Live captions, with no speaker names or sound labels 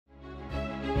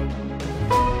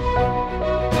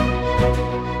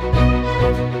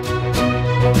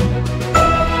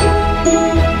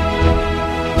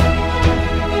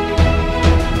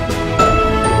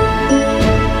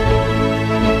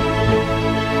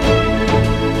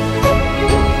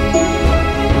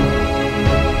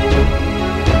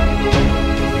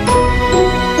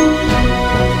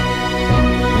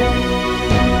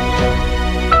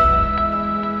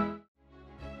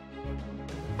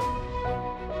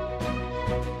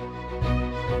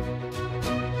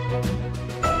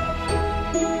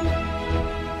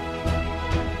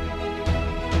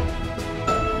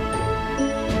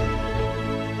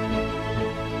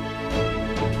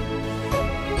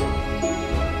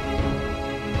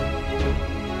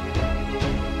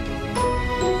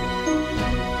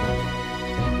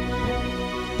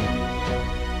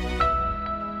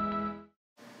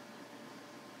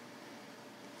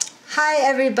Hi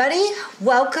everybody,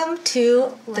 welcome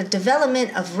to the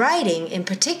development of writing in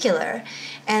particular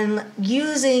and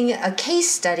using a case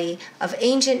study of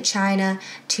ancient China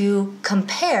to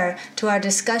compare to our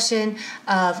discussion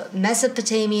of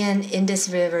Mesopotamian Indus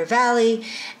River Valley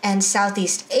and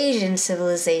Southeast Asian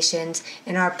civilizations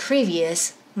in our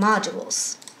previous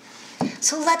modules.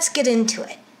 So let's get into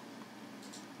it.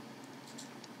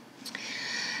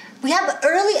 We have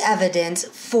early evidence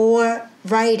for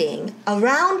writing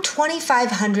around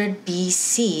 2500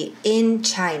 BC in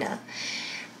China.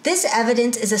 This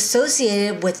evidence is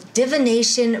associated with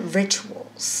divination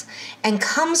rituals and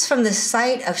comes from the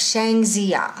site of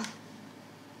Shangxia.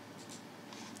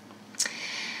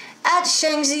 At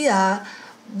Shangxia,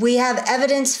 we have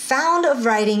evidence found of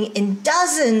writing in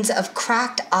dozens of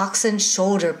cracked oxen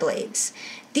shoulder blades.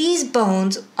 These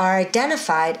bones are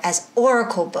identified as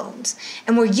oracle bones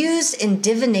and were used in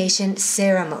divination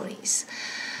ceremonies.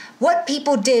 What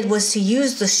people did was to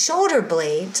use the shoulder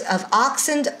blades of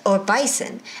oxen or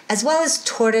bison, as well as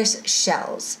tortoise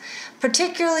shells,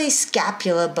 particularly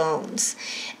scapula bones.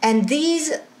 And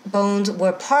these bones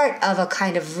were part of a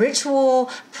kind of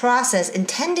ritual process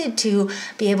intended to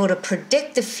be able to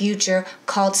predict the future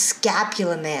called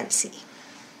scapulomancy.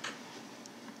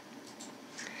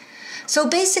 So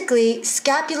basically,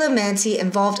 scapulomancy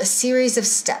involved a series of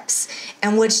steps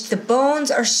in which the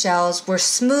bones or shells were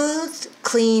smoothed,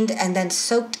 cleaned, and then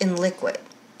soaked in liquid.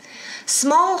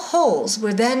 Small holes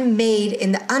were then made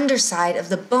in the underside of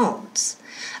the bones.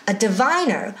 A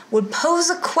diviner would pose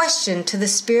a question to the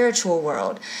spiritual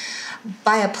world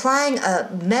by applying a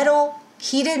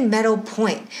heated metal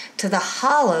point to the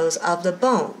hollows of the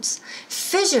bones.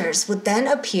 Fissures would then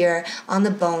appear on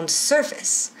the bone's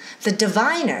surface. The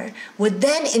diviner would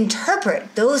then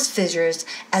interpret those fissures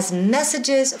as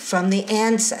messages from the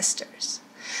ancestors.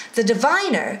 The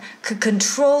diviner could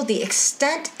control the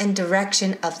extent and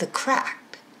direction of the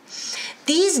crack.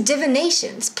 These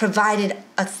divinations provided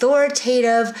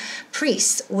authoritative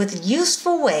priests with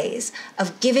useful ways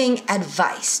of giving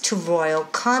advice to royal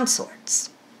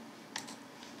consorts.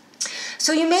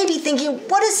 So you may be thinking,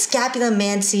 what does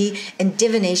scapulomancy and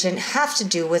divination have to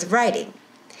do with writing?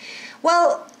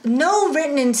 Well, no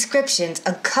written inscriptions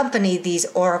accompany these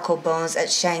oracle bones at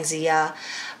Shangxia,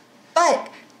 but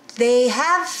they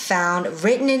have found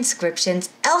written inscriptions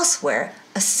elsewhere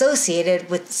associated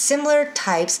with similar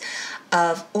types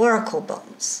of oracle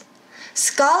bones.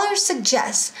 Scholars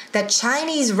suggest that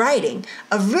Chinese writing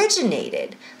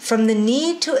originated from the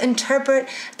need to interpret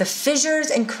the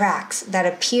fissures and cracks that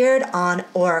appeared on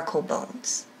oracle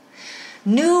bones.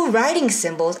 New writing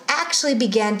symbols actually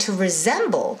began to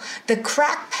resemble the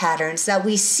crack patterns that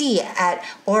we see at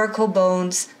oracle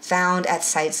bones found at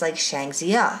sites like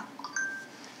Shangxia.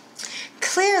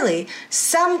 Clearly,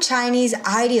 some Chinese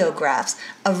ideographs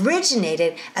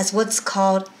originated as what's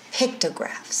called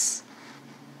pictographs.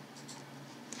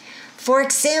 For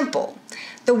example,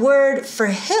 the word for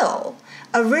hill,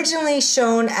 originally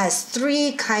shown as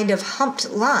three kind of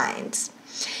humped lines,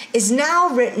 is now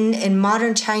written in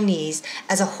modern Chinese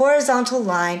as a horizontal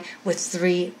line with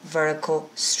three vertical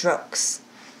strokes.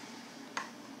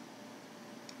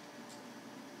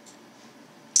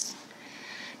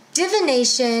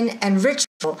 Divination and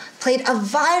ritual played a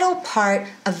vital part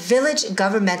of village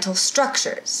governmental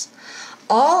structures.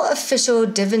 All official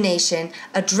divination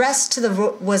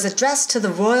was addressed to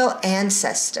the royal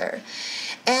ancestor,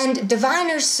 and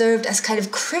diviners served as kind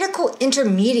of critical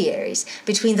intermediaries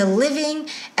between the living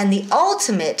and the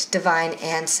ultimate divine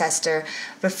ancestor,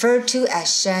 referred to as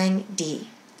Shangdi.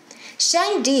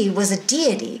 Shangdi was a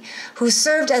deity who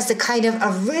served as the kind of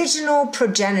original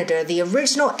progenitor, the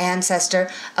original ancestor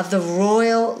of the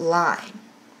royal line.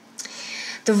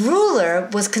 The ruler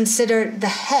was considered the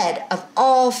head of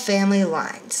all family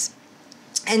lines.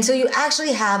 And so you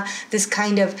actually have this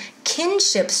kind of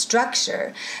kinship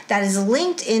structure that is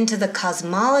linked into the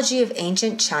cosmology of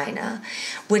ancient China,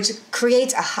 which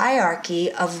creates a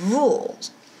hierarchy of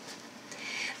rules.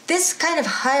 This kind of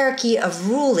hierarchy of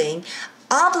ruling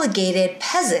obligated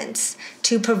peasants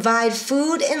to provide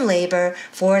food and labor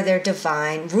for their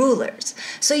divine rulers.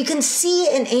 So you can see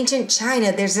in ancient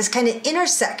China, there's this kind of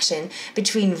intersection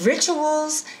between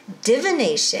rituals,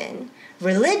 divination,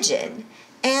 religion,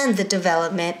 and the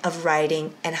development of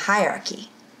writing and hierarchy.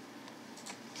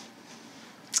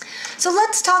 So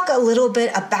let's talk a little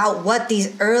bit about what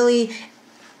these early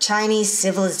Chinese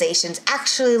civilizations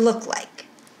actually look like.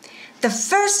 The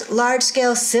first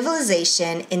large-scale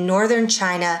civilization in northern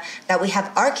China that we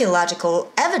have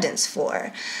archaeological evidence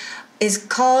for is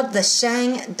called the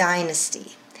Shang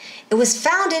Dynasty. It was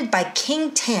founded by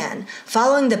King Tan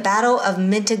following the Battle of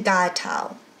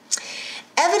Mintigaitao.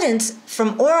 Evidence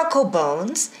from oracle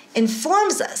bones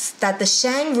informs us that the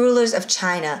Shang rulers of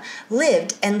China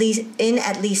lived in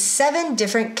at least 7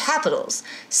 different capitals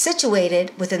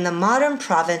situated within the modern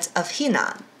province of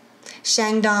Henan,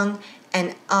 Shandong,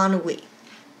 and Anhui.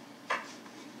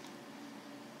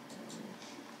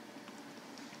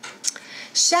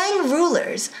 Shang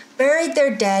rulers buried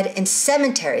their dead in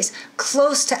cemeteries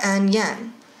close to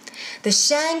Anyang. The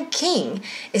Shang king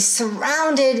is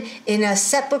surrounded in a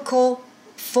sepulchre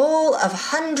full of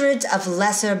hundreds of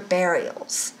lesser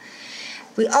burials.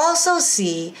 We also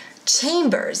see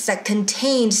chambers that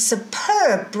contained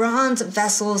superb bronze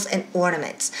vessels and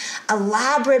ornaments,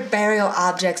 elaborate burial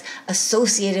objects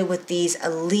associated with these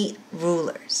elite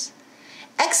rulers.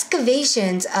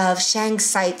 Excavations of Shang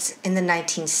sites in the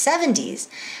 1970s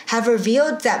have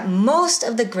revealed that most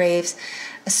of the graves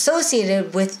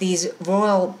associated with these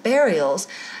royal burials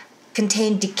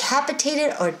contain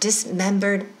decapitated or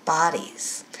dismembered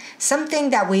bodies, something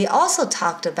that we also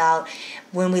talked about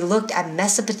when we looked at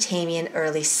Mesopotamian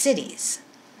early cities.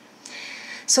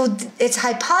 So it's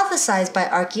hypothesized by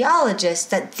archaeologists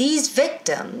that these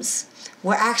victims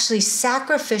were actually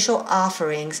sacrificial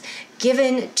offerings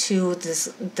given to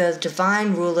the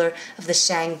divine ruler of the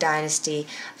Shang dynasty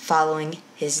following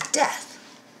his death.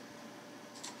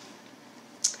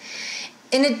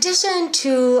 In addition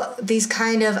to these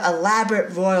kind of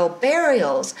elaborate royal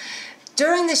burials,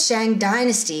 during the Shang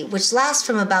dynasty, which lasts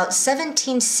from about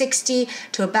 1760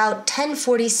 to about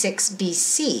 1046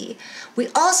 BC, we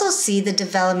also see the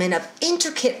development of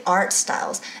intricate art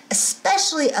styles,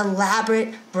 especially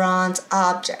elaborate bronze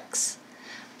objects.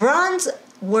 Bronze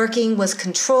working was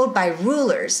controlled by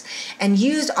rulers and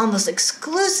used almost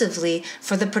exclusively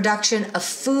for the production of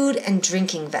food and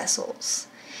drinking vessels.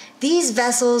 These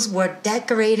vessels were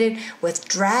decorated with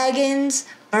dragons,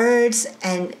 birds,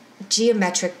 and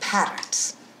geometric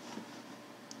patterns.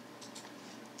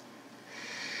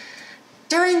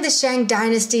 During the Shang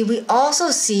dynasty, we also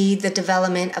see the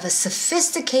development of a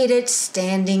sophisticated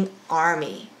standing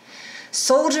army.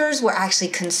 Soldiers were actually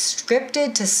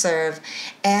conscripted to serve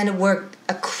and were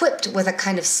equipped with a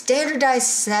kind of standardized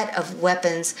set of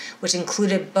weapons, which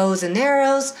included bows and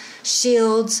arrows,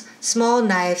 shields, small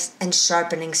knives, and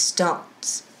sharpening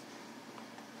stones.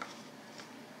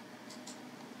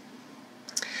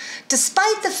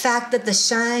 Despite the fact that the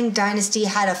Shang dynasty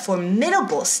had a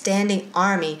formidable standing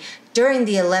army during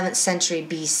the 11th century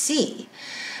BC,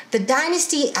 the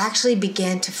dynasty actually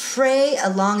began to fray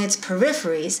along its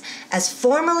peripheries as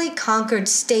formerly conquered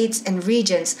states and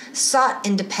regions sought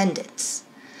independence.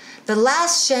 The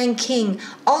last Shang king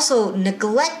also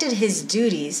neglected his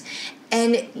duties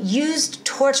and used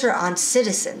torture on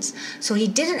citizens, so he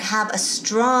didn't have a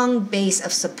strong base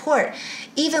of support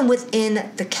even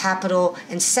within the capital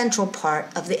and central part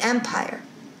of the empire.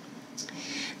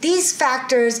 These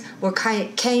factors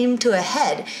came to a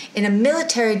head in a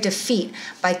military defeat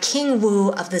by King Wu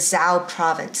of the Zhou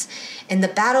province in the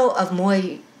Battle of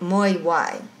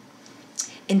Moiwai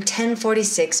in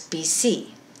 1046 BC.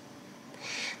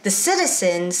 The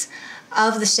citizens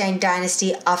of the Shang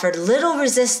dynasty offered little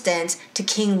resistance to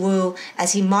King Wu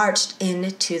as he marched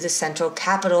into the central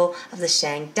capital of the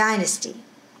Shang dynasty.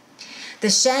 The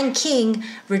Shang king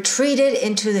retreated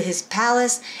into his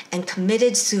palace and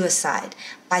committed suicide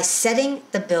by setting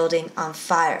the building on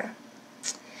fire.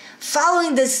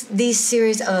 Following these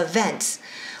series of events,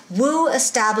 Wu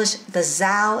established the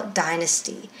Zhou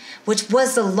dynasty, which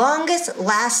was the longest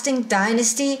lasting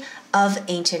dynasty of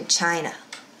ancient China.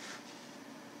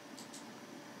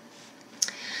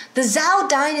 The Zhou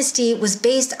dynasty was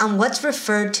based on what's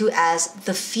referred to as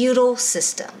the feudal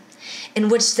system, in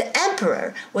which the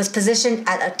emperor was positioned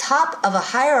at the top of a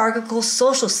hierarchical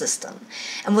social system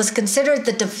and was considered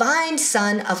the divine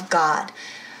son of God.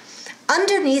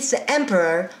 Underneath the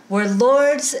emperor were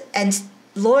lords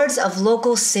of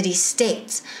local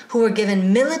city-states who were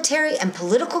given military and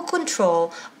political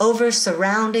control over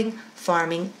surrounding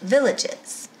farming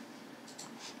villages.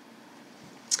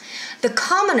 The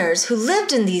commoners who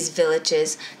lived in these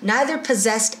villages neither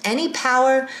possessed any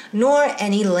power nor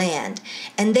any land,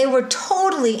 and they were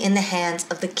totally in the hands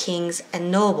of the kings and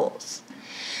nobles.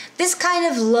 This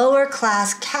kind of lower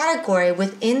class category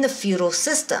within the feudal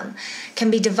system can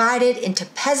be divided into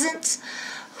peasants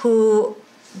who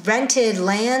rented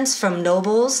lands from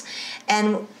nobles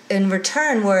and in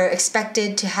return were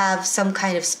expected to have some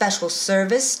kind of special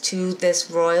service to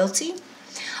this royalty.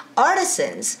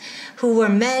 Artisans, who were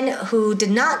men who did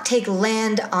not take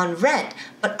land on rent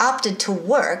but opted to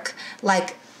work,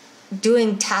 like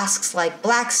doing tasks like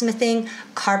blacksmithing,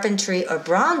 carpentry, or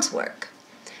bronze work.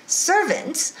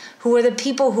 servants, who were the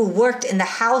people who worked in the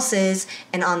houses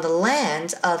and on the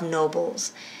lands of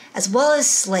nobles, as well as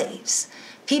slaves,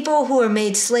 people who were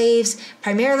made slaves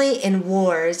primarily in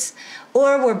wars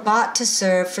or were bought to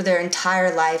serve for their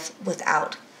entire life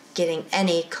without getting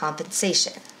any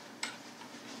compensation.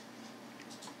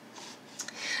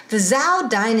 The Zhou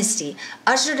dynasty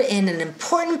ushered in an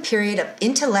important period of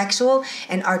intellectual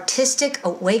and artistic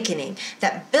awakening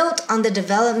that built on the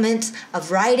development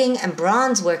of writing and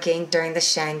bronze working during the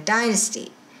Shang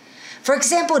dynasty. For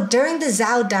example, during the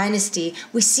Zhou dynasty,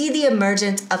 we see the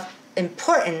emergence of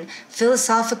important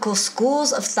philosophical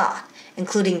schools of thought,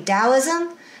 including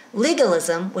Taoism,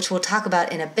 legalism, which we'll talk about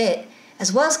in a bit,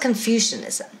 as well as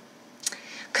Confucianism.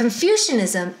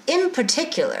 Confucianism, in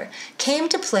particular, came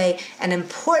to play an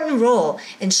important role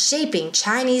in shaping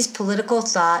Chinese political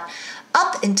thought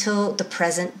up until the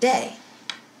present day.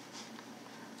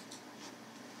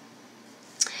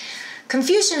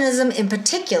 Confucianism, in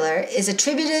particular, is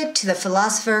attributed to the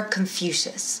philosopher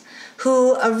Confucius,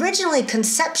 who originally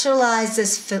conceptualized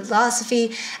this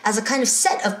philosophy as a kind of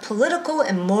set of political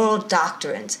and moral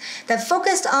doctrines that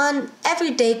focused on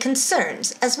everyday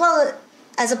concerns,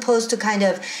 as opposed to kind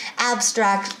of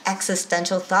abstract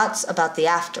existential thoughts about the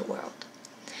afterworld.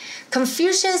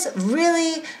 Confucianism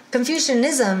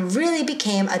really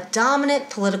became a dominant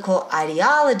political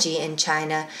ideology in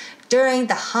China during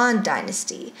the Han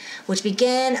Dynasty, which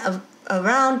began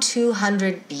around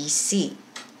 200 BC.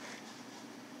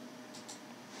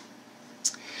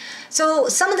 So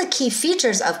some of the key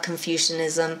features of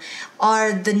Confucianism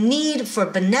are the need for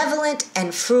benevolent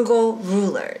and frugal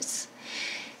rulers.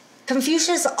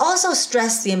 Confucius also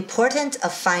stressed the importance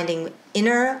of finding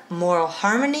inner moral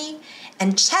harmony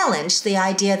and challenged the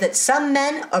idea that some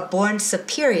men are born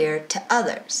superior to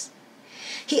others.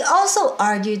 He also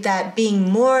argued that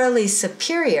being morally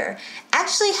superior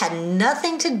actually had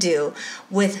nothing to do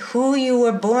with who you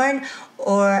were born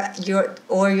or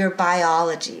your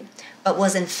biology, but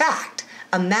was in fact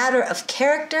a matter of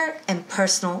character and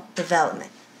personal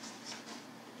development.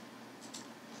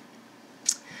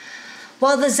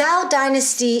 While the Zhou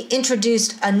dynasty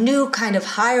introduced a new kind of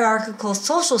hierarchical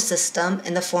social system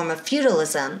in the form of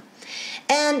feudalism,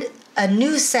 and a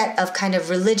new set of kind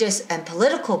of religious and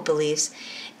political beliefs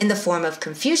in the form of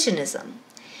Confucianism,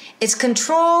 its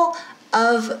control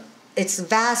of its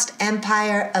vast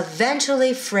empire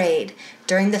eventually frayed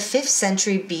during the 5th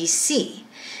century BC,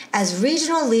 as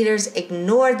regional leaders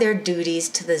ignored their duties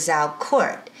to the Zhou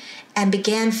court and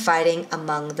began fighting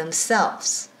among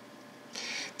themselves.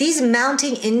 These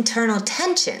mounting internal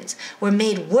tensions were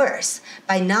made worse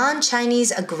by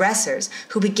non-Chinese aggressors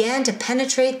who began to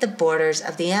penetrate the borders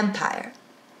of the empire.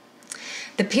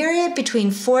 The period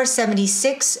between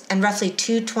 476 and roughly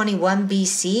 221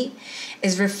 BC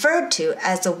is referred to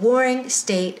as the Warring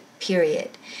State period,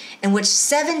 in which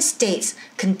 7 states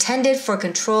contended for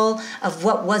control of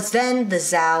what was then the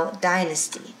Zhou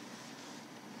dynasty.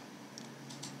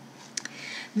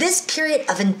 This period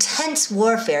of intense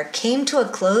warfare came to a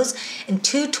close in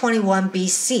 221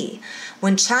 BC,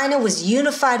 when China was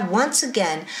unified once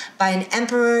again by an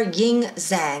emperor Ying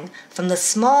Zhang from the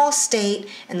small state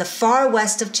in the far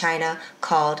west of China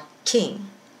called Qing.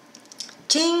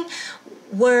 Qing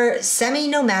were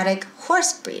semi-nomadic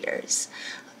horse breeders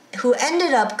who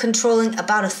ended up controlling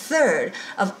about 1/3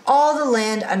 of all the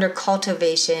land under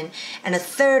cultivation and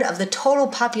 1/3 of the total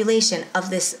population of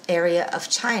this area of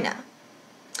China.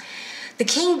 The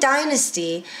Qing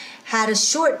dynasty had a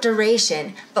short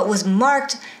duration,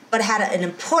 but had an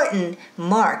important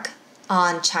mark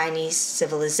on Chinese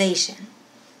civilization.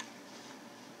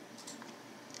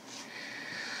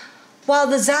 While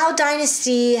the Zhou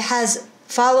dynasty has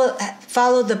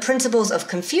followed the principles of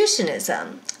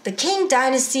Confucianism, the Qing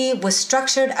dynasty was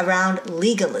structured around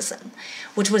legalism,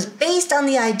 which was based on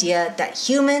the idea that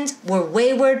humans were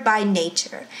wayward by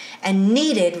nature and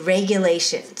needed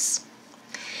regulations.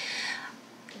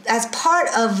 As part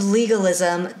of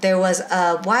legalism, there was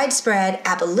a widespread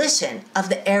abolition of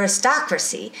the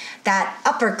aristocracy, that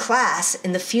upper class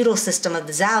in the feudal system of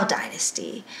the Zhou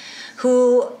dynasty,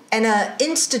 and an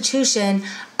institution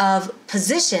of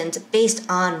positions based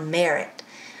on merit.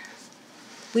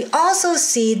 We also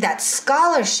see that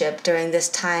scholarship during this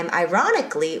time,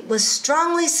 ironically, was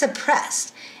strongly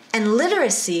suppressed, and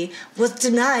literacy was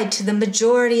denied to the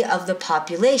majority of the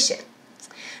population.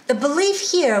 The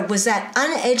belief here was that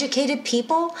uneducated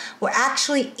people were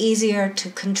actually easier to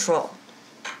control.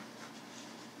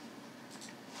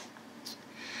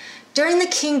 During the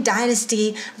Qing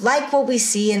dynasty, like what we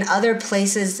see in other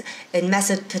places in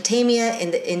Mesopotamia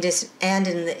in the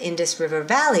Indus River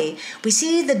Valley, we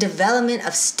see the development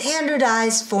of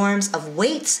standardized forms of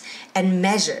weights and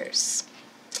measures,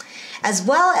 as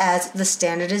well as the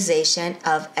standardization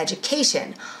of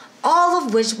education, all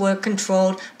of which were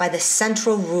controlled by the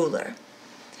central ruler.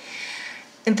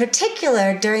 In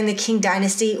particular, during the Qing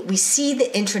dynasty, we see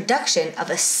the introduction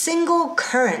of a single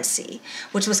currency,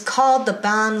 which was called the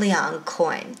Banliang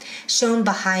coin, shown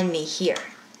behind me here.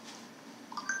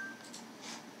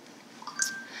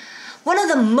 One of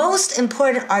the most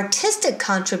important artistic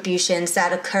contributions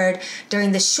that occurred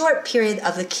during the short period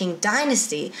of the Qing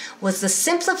dynasty was the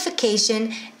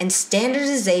simplification and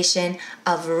standardization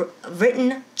of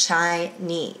written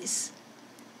Chinese.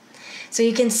 So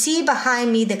you can see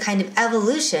behind me the kind of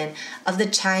evolution of the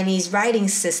Chinese writing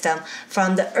system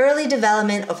from the early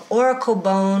development of oracle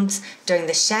bones during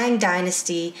the Shang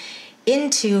dynasty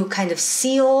into kind of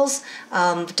seals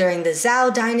during the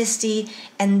Zhou dynasty,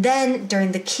 and then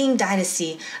during the Qing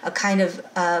dynasty, a kind of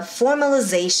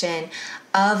formalization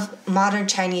of modern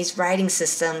Chinese writing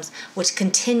systems, which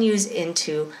continues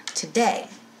into today.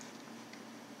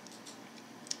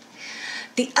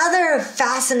 The other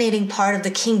fascinating part of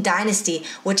the Qing dynasty,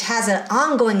 which has an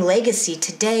ongoing legacy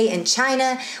today in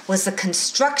China, was the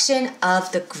construction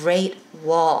of the Great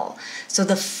Wall. So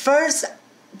the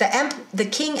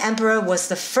Qing emperor was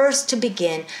the first to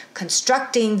begin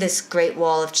constructing this Great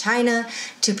Wall of China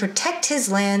to protect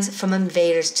his lands from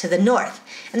invaders to the north.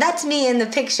 And that's me in the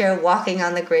picture walking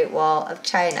on the Great Wall of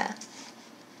China.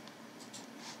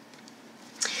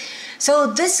 So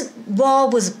this wall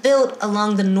was built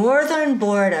along the northern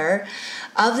border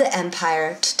of the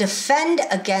empire to defend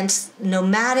against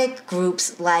nomadic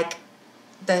groups like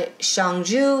the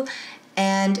Xiongnu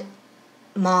and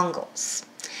Mongols.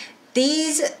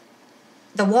 The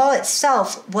wall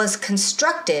itself was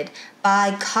constructed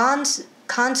by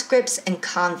conscripts and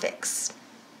convicts.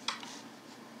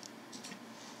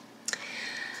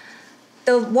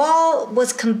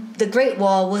 The Great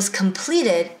Wall was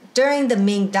completed during the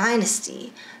Ming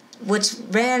Dynasty, which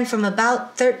ran from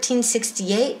about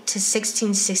 1368 to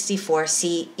 1664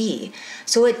 CE.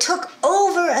 So it took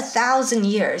over 1,000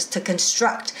 years to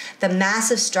construct the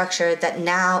massive structure that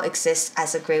now exists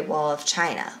as the Great Wall of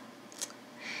China.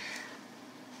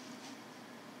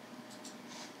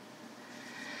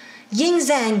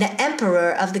 Yingzheng, the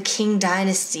emperor of the Qing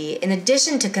dynasty, in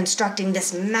addition to constructing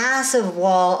this massive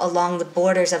wall along the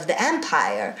borders of the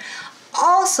empire,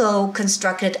 also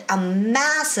constructed a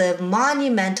massive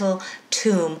monumental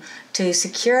tomb to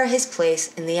secure his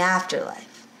place in the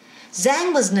afterlife.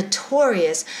 Zhang was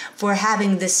notorious for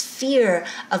having this fear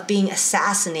of being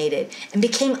assassinated and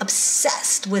became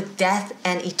obsessed with death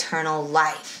and eternal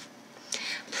life.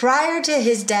 Prior to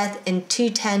his death in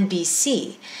 210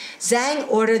 BC, Zhang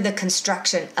ordered the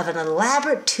construction of an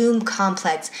elaborate tomb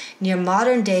complex near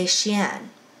modern-day Xi'an.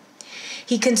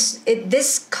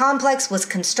 This complex was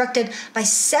constructed by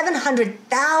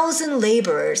 700,000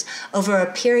 laborers over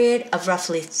a period of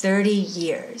roughly 30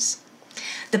 years.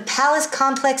 The palace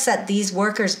complex that these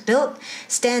workers built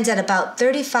stands at about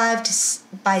 35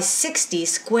 by 60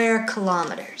 square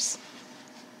kilometers.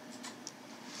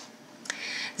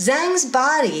 Zhang's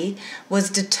body was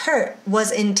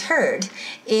interred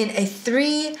in a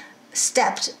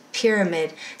 3-stepped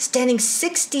pyramid standing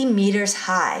 60 meters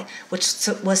high, which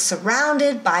was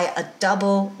surrounded by a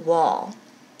double wall.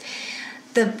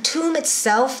 The tomb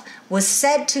itself was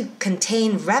said to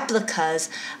contain replicas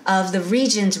of the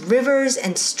region's rivers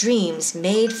and streams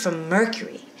made from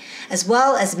mercury, as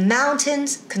well as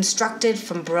mountains constructed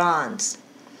from bronze.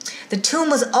 The tomb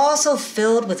was also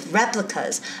filled with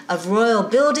replicas of royal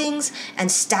buildings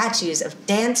and statues of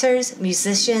dancers,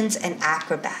 musicians, and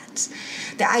acrobats.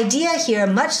 The idea here,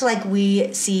 much like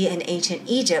we see in ancient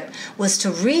Egypt, was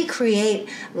to recreate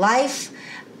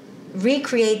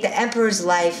the emperor's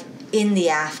life in the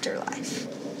afterlife.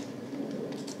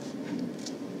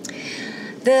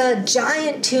 The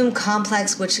giant tomb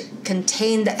complex, which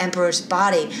contained the emperor's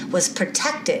body, was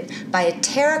protected by a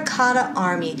terracotta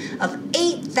army of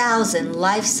 8,000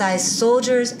 life-size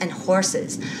soldiers and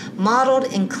horses, modeled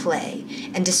in clay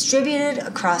and distributed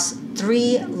across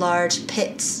 3 large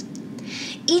pits.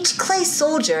 Each clay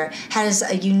soldier has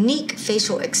a unique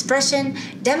facial expression,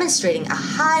 demonstrating a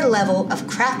high level of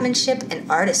craftsmanship and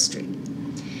artistry.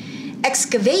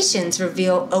 Excavations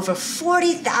reveal over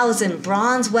 40,000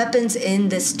 bronze weapons in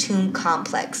this tomb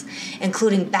complex,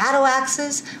 including battle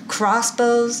axes,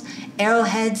 crossbows,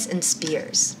 arrowheads, and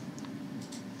spears.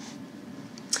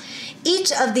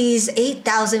 Each of these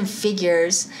 8,000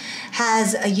 figures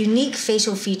has a unique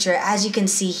facial feature, as you can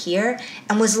see here,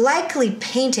 and was likely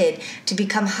painted to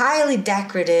become highly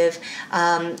decorative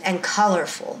and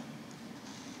colorful.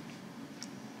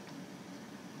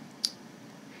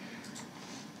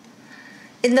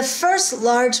 In the first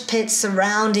large pit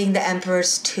surrounding the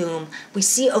emperor's tomb, we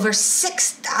see over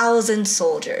 6,000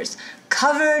 soldiers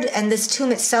covered, and this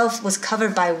tomb itself was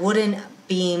covered by wooden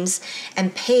beams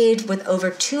and paved with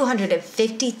over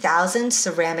 250,000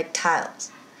 ceramic tiles.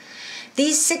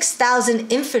 These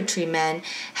 6,000 infantrymen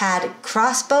had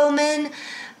crossbowmen,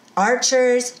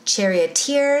 archers,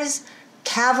 charioteers,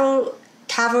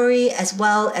 cavalry, as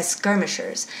well as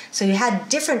skirmishers. So you had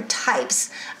different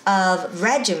types of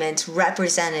regiments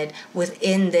represented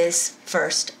within this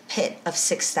first pit of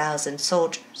 6,000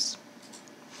 soldiers.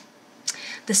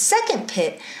 The second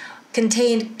pit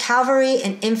contained cavalry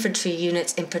and infantry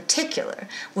units in particular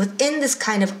within this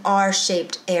kind of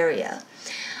R-shaped area.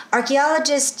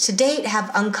 Archaeologists to date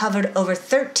have uncovered over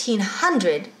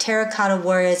 1,300 terracotta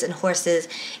warriors and horses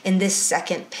in this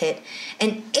second pit,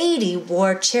 and 80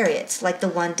 war chariots like the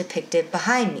one depicted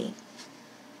behind me.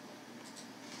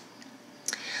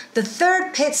 The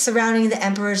third pit surrounding the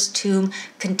emperor's tomb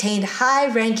contained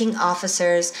high-ranking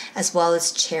officers as well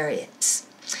as chariots.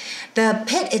 The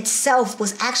pit itself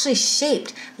was actually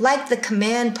shaped like the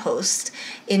command post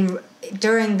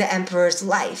during the emperor's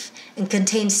life and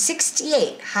contained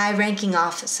 68 high-ranking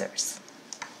officers.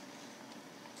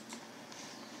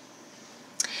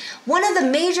 One of the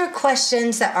major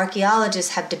questions that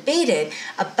archaeologists have debated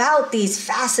about these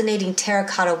fascinating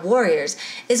terracotta warriors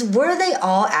is, were they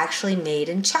all actually made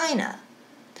in China?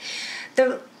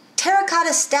 The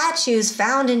terracotta statues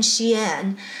found in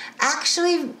Xi'an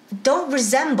actually don't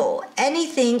resemble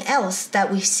anything else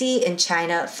that we see in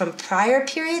China from prior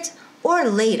periods or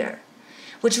later,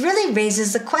 which really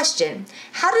raises the question,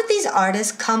 how did these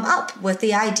artists come up with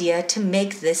the idea to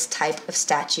make this type of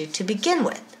statue to begin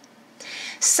with?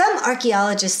 Some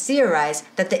archaeologists theorize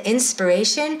that the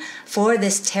inspiration for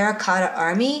this terracotta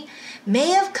army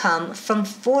may have come from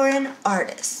foreign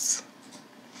artists.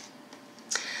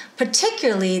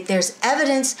 Particularly, there's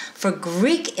evidence for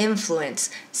Greek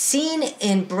influence seen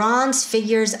in bronze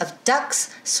figures of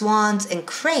ducks, swans, and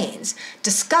cranes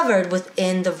discovered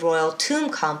within the royal tomb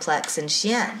complex in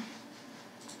Xi'an.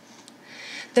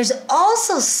 There's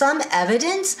also some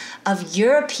evidence of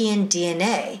European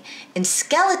DNA in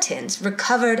skeletons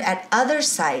recovered at other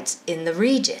sites in the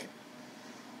region.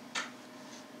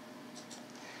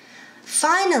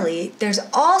 Finally, there's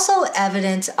also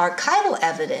archival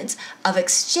evidence of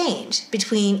exchange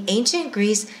between ancient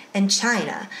Greece and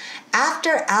China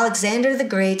after Alexander the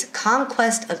Great's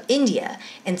conquest of India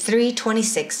in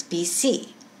 326 BC.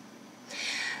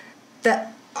 The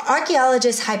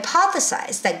archaeologists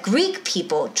hypothesize that Greek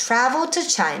people traveled to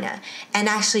China and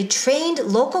actually trained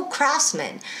local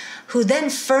craftsmen who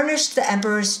then furnished the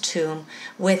emperor's tomb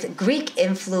with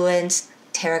Greek-influenced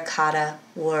terracotta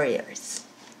warriors.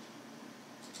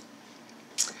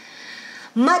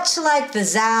 Much like the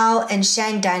Zhou and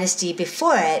Shang dynasty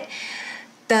before it,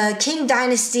 the Qing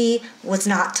dynasty was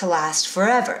not to last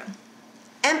forever.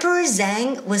 Emperor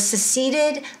Zheng was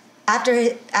succeeded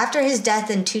after his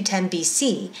death in 210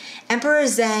 BC. Emperor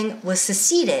Zheng was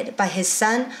succeeded by his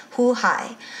son Hu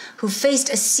Hai, who faced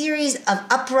a series of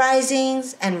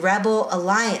uprisings and rebel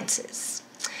alliances.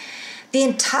 The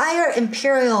entire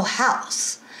imperial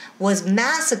house was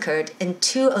massacred in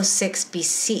 206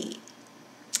 BC.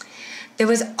 There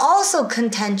was also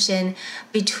contention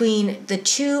between the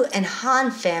Chu and Han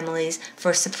families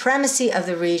for supremacy of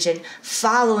the region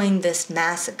following this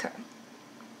massacre.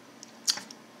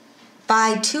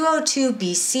 By 202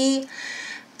 BC,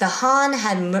 the Han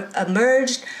had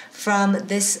emerged from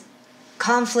this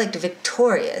conflict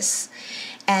victorious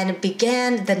and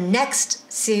began the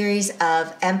next series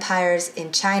of empires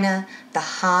in China, the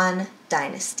Han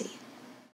Dynasty.